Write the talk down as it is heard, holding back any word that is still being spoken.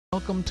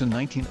Welcome to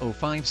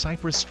 1905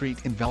 Cypress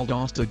Street in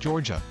Valdosta,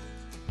 Georgia.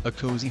 A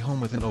cozy home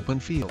with an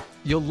open feel.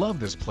 You'll love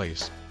this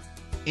place.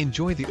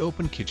 Enjoy the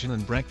open kitchen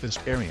and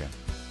breakfast area.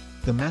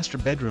 The master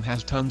bedroom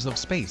has tons of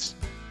space.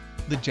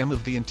 The gem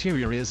of the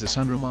interior is a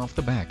sunroom off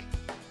the back.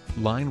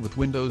 Lined with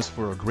windows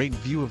for a great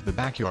view of the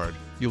backyard,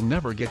 you'll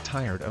never get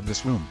tired of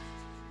this room.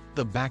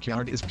 The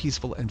backyard is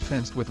peaceful and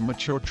fenced with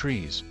mature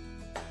trees.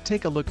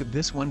 Take a look at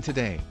this one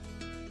today.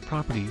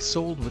 Property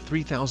sold with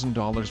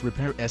 $3,000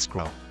 repair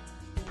escrow.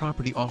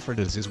 Property offered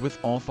as is with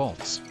all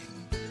faults.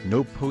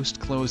 No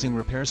post-closing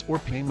repairs or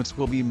payments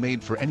will be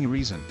made for any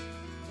reason.